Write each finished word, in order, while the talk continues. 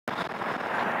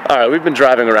Alright, we've been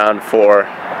driving around for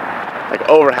like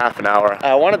over half an hour.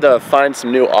 I wanted to find some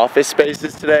new office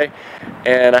spaces today,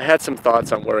 and I had some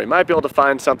thoughts on where we might be able to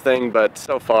find something, but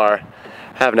so far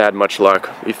haven't had much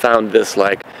luck. We found this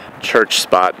like church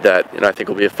spot that I think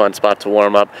will be a fun spot to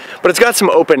warm up, but it's got some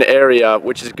open area,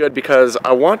 which is good because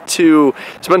I want to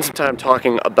spend some time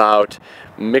talking about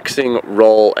mixing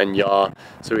roll and yaw,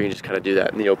 so we can just kind of do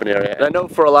that in the open area. And I know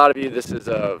for a lot of you this is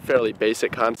a fairly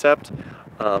basic concept,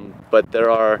 but there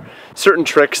are certain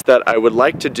tricks that I would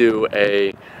like to do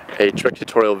a trick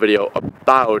tutorial video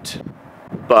about,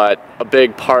 but a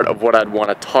big part of what I'd want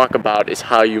to talk about is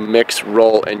how you mix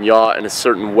roll and yaw in a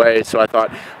certain way. So I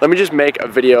thought, let me just make a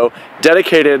video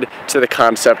dedicated to the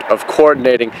concept of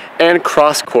coordinating and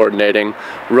cross-coordinating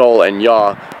roll and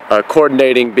yaw.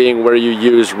 Coordinating being where you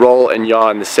use roll and yaw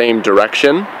in the same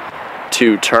direction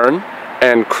to turn,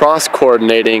 and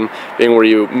cross-coordinating being where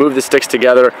you move the sticks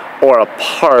together or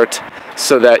apart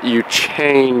so that you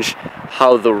change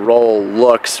how the roll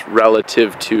looks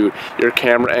relative to your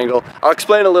camera angle. I'll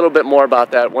explain a little bit more about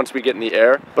that once we get in the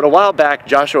air. But a while back,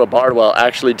 Joshua Bardwell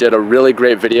actually did a really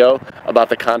great video about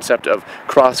the concept of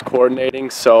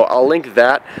cross-coordinating, so I'll link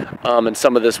that, and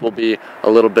some of this will be a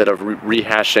little bit of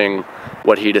rehashing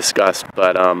what he discussed.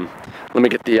 But let me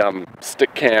get the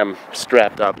stick cam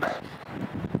strapped up.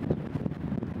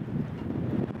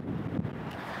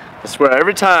 I swear,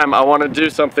 every time I want to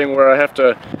do something where I have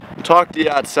to talk to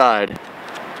you outside,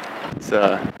 it's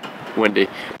windy.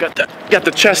 Got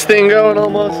the chest thing going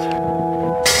almost.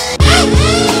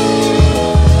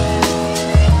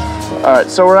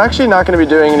 Alright, so we're actually not going to be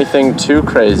doing anything too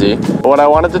crazy. What I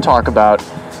wanted to talk about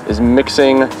is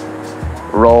mixing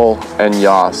roll and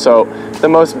yaw. So the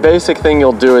most basic thing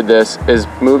you'll do with this is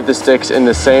move the sticks in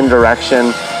the same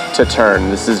direction to turn.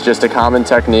 This is just a common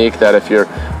technique that if you're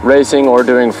racing or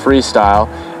doing freestyle,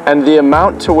 and the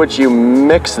amount to which you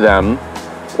mix them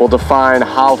will define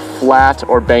how flat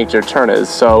or banked your turn is.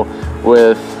 So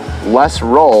with less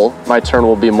roll, my turn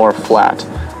will be more flat.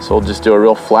 So we'll just do a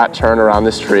real flat turn around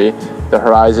this tree. The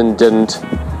horizon didn't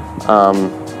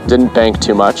bank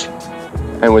too much.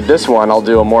 And with this one, I'll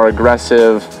do a more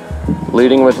aggressive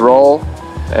leading with roll,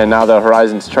 and now the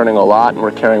horizon's turning a lot and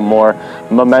we're carrying more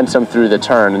momentum through the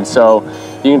turn. And so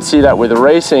you can see that with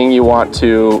racing, you want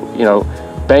to,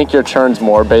 bank your turns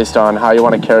more based on how you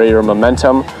want to carry your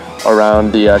momentum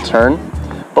around the turn.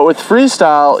 But with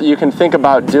freestyle, you can think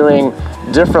about doing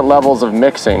different levels of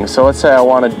mixing. So let's say I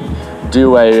want to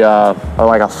do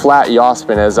like a flat yaw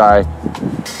spin as I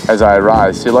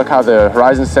rise. So look how the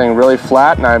horizon's staying really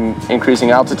flat and I'm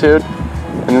increasing altitude.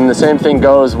 And then the same thing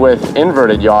goes with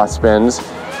inverted yaw spins.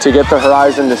 To get the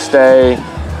horizon to stay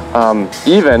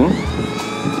even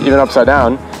upside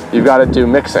down, you've got to do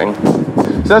mixing.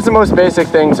 So that's the most basic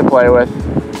thing to play with,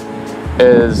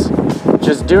 is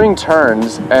just doing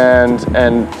turns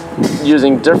and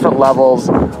using different levels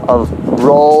of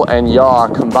roll and yaw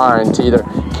combined to either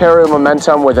carry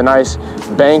momentum with a nice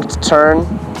banked turn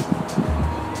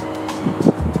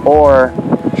or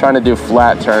trying to do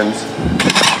flat turns.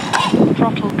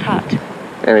 Throttle cut.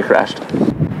 And we crashed.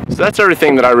 So that's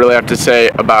everything that I really have to say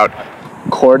about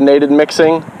coordinated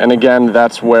mixing. And again,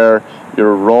 that's where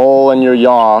your roll and your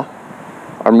yaw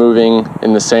are moving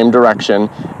in the same direction,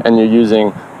 and you're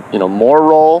using more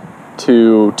roll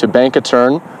to bank a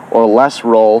turn, or less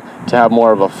roll to have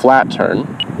more of a flat turn.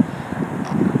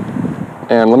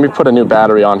 And let me put a new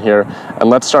battery on here, and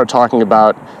let's start talking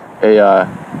about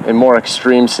a more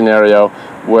extreme scenario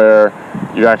where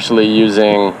you're actually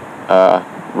using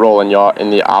roll and yaw in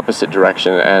the opposite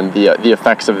direction, and the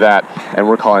effects of that, and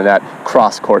we're calling that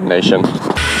cross coordination.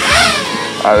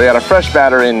 All right, we got a fresh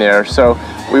battery in there. So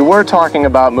we were talking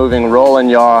about moving roll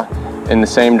and yaw in the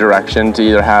same direction to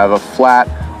either have a flat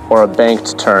or a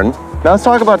banked turn. Now let's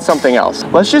talk about something else.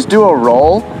 Let's just do a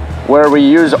roll where we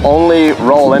use only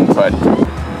roll input.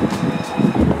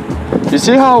 You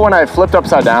see how when I flipped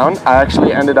upside down, I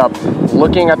actually ended up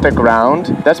looking at the ground?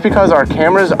 That's because our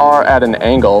cameras are at an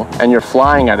angle and you're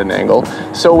flying at an angle.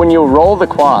 So when you roll the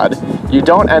quad, you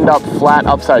don't end up flat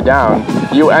upside down.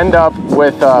 You end up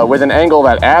with an angle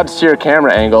that adds to your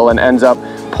camera angle and ends up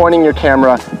pointing your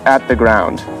camera at the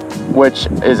ground, which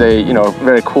is a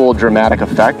very cool dramatic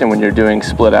effect. And when you're doing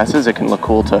split S's, it can look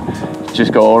cool to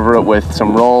just go over it with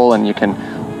some roll, and you can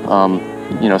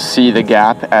see the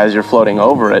gap as you're floating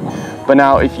over it. But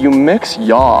now if you mix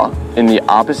yaw in the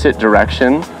opposite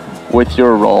direction with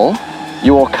your roll,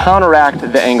 you will counteract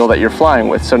the angle that you're flying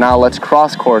with. So now let's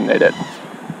cross coordinate it.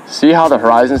 See how the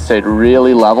horizon stayed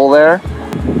really level there?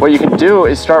 What you can do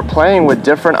is start playing with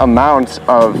different amounts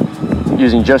of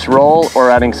using just roll or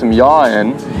adding some yaw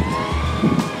in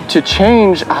to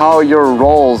change how your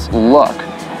rolls look.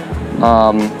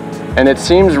 And it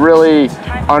seems really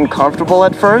uncomfortable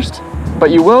at first,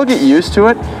 but you will get used to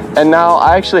it. And now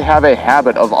I actually have a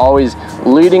habit of always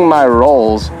leading my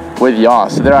rolls with yaw.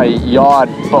 So there I yawed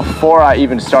before I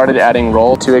even started adding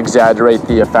roll to exaggerate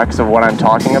the effects of what I'm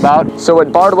talking about. So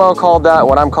what Bardwell called that,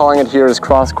 what I'm calling it here is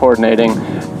cross coordinating.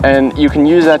 And you can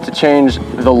use that to change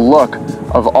the look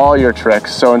of all your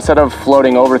tricks. So instead of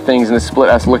floating over things in a split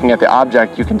S looking at the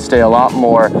object, you can stay a lot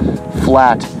more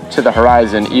flat to the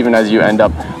horizon even as you end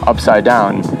up upside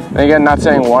down. And again, not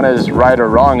saying one is right or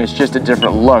wrong, it's just a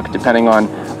different look depending on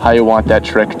how you want that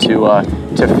trick to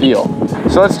feel.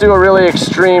 So let's do a really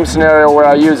extreme scenario where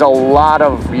I use a lot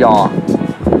of yaw.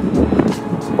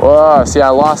 Whoa, see, I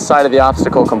lost sight of the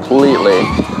obstacle completely.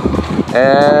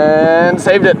 And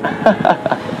saved it.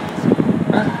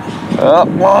 Oh,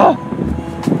 whoa.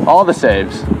 All the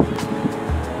saves.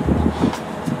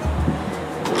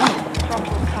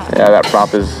 Yeah, that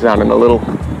prop is sounding a little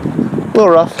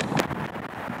rough.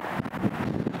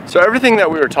 So everything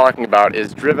that we were talking about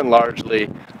is driven largely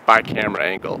by camera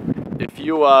angle. If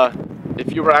you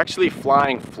were actually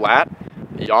flying flat,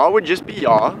 yaw would just be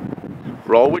yaw,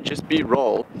 roll would just be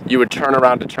roll. You would turn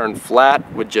around to turn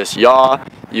flat with just yaw.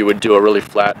 You would do a really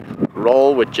flat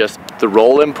roll with just the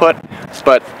roll input.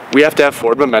 But we have to have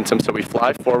forward momentum, so we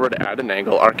fly forward at an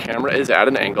angle. Our camera is at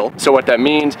an angle. So what that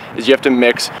means is you have to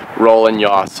mix roll and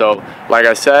yaw. So like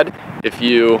I said, if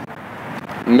you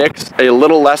mix a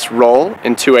little less roll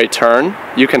into a turn,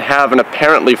 you can have an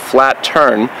apparently flat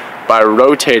turn by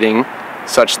rotating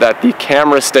such that the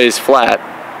camera stays flat,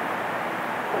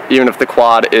 even if the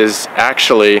quad is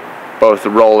actually both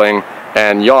rolling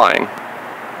and yawing.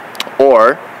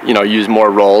 Or, you know, use more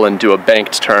roll and do a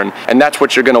banked turn. And that's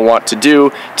what you're going to want to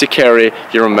do to carry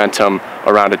your momentum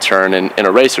around a turn in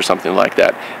a race or something like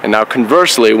that. And now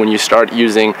conversely, when you start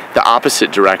using the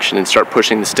opposite direction and start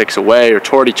pushing the sticks away or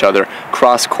toward each other,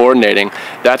 cross-coordinating,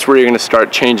 that's where you're going to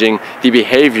start changing the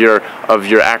behavior of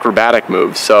your acrobatic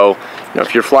moves. So, you know,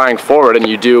 if you're flying forward and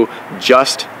you do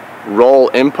just roll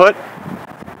input,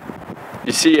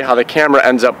 you see how the camera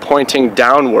ends up pointing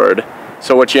downward.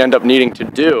 So what you end up needing to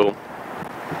do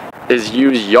is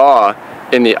use yaw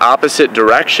in the opposite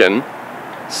direction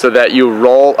so that you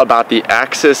roll about the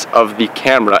axis of the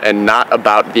camera and not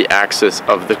about the axis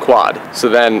of the quad. So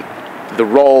then the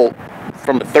roll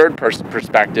from a third person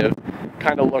perspective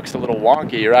kind of looks a little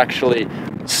wonky. You're actually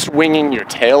swinging your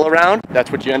tail around.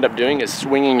 That's what you end up doing, is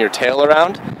swinging your tail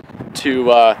around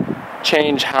to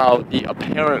change how the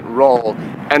apparent roll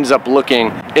ends up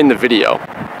looking in the video.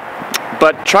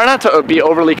 But try not to be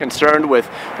overly concerned with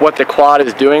what the quad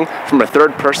is doing from a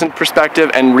third person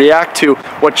perspective and react to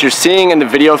what you're seeing in the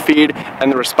video feed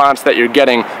and the response that you're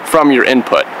getting from your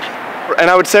input.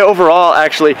 And I would say overall,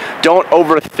 actually, don't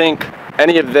overthink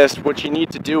any of this. What you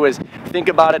need to do is think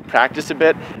about it, practice a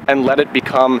bit, and let it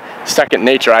become second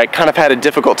nature. I kind of had a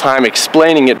difficult time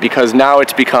explaining it because now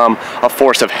it's become a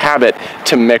force of habit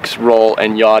to mix roll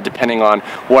and yaw depending on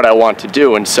what I want to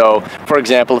do. And so, for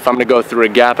example, if I'm going to go through a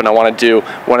gap and I want to do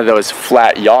one of those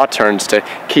flat yaw turns to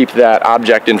keep that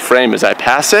object in frame as I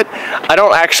pass it, I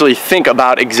don't actually think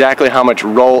about exactly how much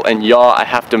roll and yaw I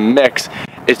have to mix.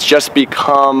 It's just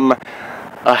become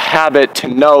a habit to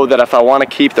know that if I want to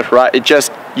keep the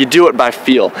horizon, you do it by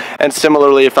feel. And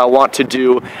similarly, if I want to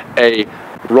do a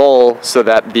roll so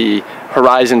that the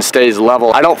horizon stays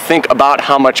level, I don't think about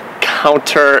how much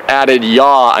counter added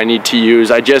yaw I need to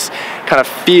use. I just kind of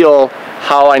feel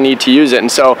how I need to use it.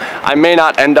 And so I may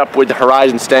not end up with the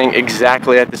horizon staying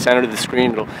exactly at the center of the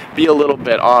screen. It'll be a little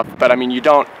bit off, but I mean, you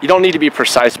don't need to be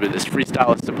precise with this.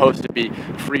 Freestyle is supposed to be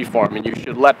freeform, and you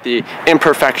should let the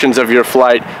imperfections of your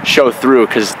flight show through,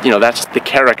 because, you know, that's the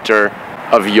character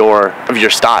of your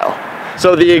style.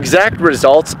 So the exact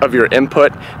results of your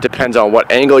input depends on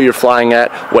what angle you're flying at,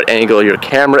 what angle your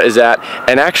camera is at,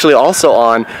 and actually also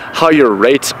on how your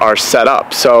rates are set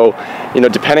up. So, you know,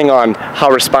 depending on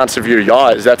how responsive your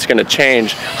yaw is, that's going to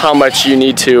change how much you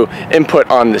need to input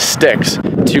on the sticks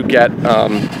to get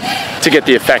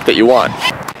the effect that you want.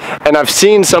 And I've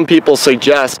seen some people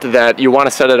suggest that you want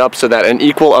to set it up so that an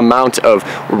equal amount of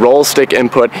roll stick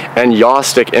input and yaw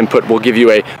stick input will give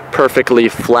you a perfectly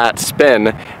flat spin,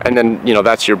 and then, you know,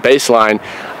 that's your baseline.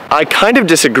 I kind of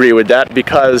disagree with that,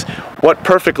 because what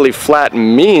perfectly flat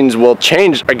means will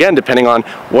change, again, depending on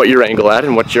what your angle at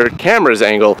and what your camera's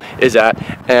angle is at.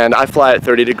 And I fly at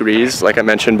 30 degrees, like I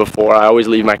mentioned before. I always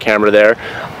leave my camera there.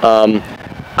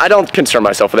 I don't concern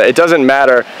myself with it. It doesn't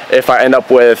matter if I end up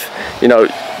with, you know,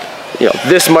 you know,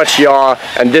 this much yaw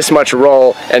and this much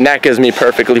roll, and that gives me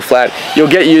perfectly flat. You'll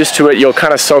get used to it, you'll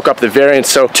kind of soak up the variance.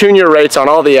 So tune your rates on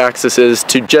all the axes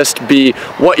to just be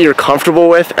what you're comfortable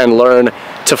with and learn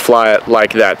to fly it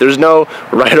like that. There's no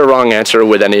right or wrong answer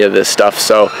with any of this stuff,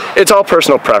 so it's all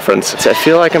personal preference. I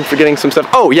feel like I'm forgetting some stuff.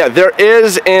 Oh yeah, there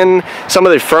is in some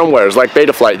of the firmwares like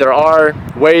Betaflight, there are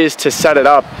ways to set it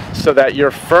up so that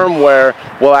your firmware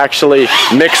will actually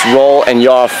mix roll and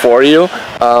yaw for you.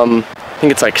 I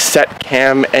think it's like set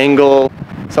cam angle,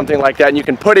 something like that, and you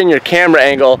can put in your camera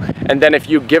angle, and then if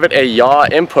you give it a yaw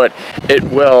input, it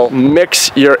will mix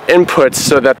your inputs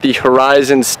so that the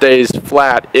horizon stays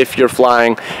flat if you're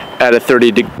flying at a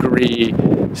 30 degree,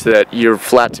 so that you're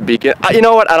flat to begin. You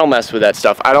know what, I don't mess with that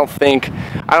stuff. I don't think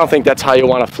that's how you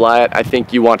want to fly it. I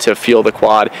think you want to feel the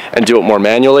quad and do it more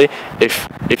manually.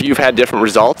 If you've had different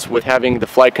results with having the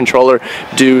flight controller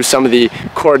do some of the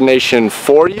coordination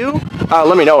for you,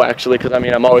 let me know actually, because I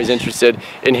mean, I'm always interested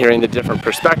in hearing the different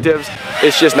perspectives.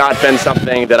 It's just not been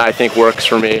something that I think works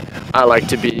for me. I like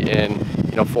to be in,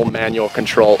 you know, full manual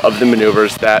control of the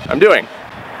maneuvers that I'm doing.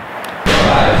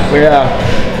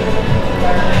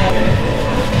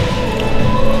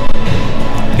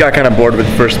 Got kind of bored with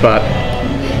the first spot,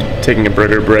 taking a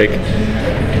burger break,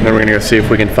 and then we're gonna go see if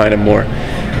we can find a more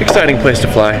exciting place to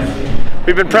fly.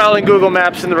 We've been prowling Google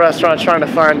Maps in the restaurant trying to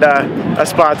find a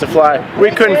spot to fly. We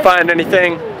couldn't find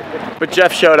anything, but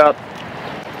Jeff showed up.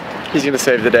 He's gonna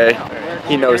save the day.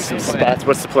 He knows some spots.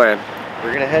 What's the plan?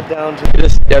 We're gonna head down to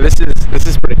this. Yeah, this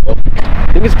is pretty cool.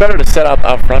 I think it's better to set up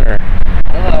out front or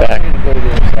back. I was gonna go to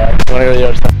the other side. You wanna go to the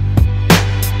other side?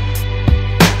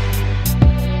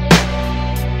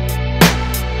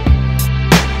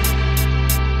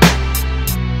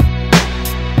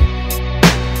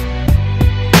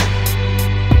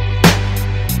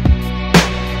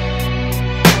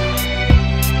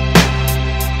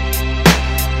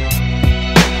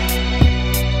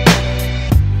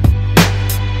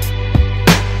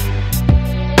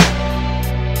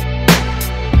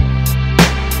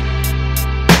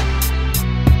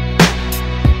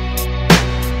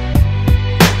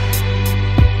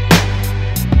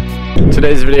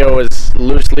 Today's video is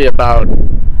loosely about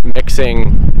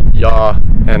mixing yaw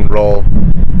and roll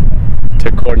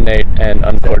to coordinate and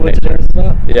uncoordinate.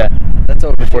 Yeah. That's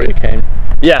over before you came.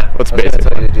 Yeah, what's basic? I was gonna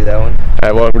tell you to do that one.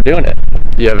 Alright, well, we're doing it.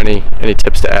 Do you have any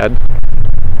tips to add?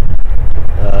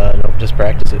 Nope, just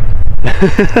practice it.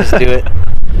 Just do it.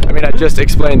 I mean, I just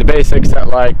explained the basics that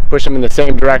like push them in the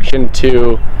same direction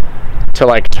to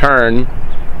like turn,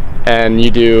 and you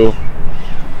do,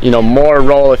 you know, more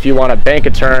roll if you want to bank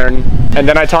a turn, and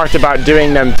then I talked about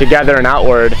doing them together and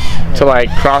outward to like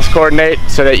cross coordinate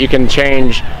so that you can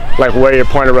change like where your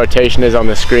point of rotation is on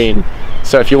the screen.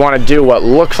 So if you want to do what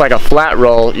looks like a flat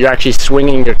roll, you're actually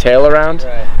swinging your tail around.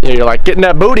 Right. You know, you're like getting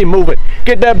that booty moving,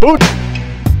 get that booty.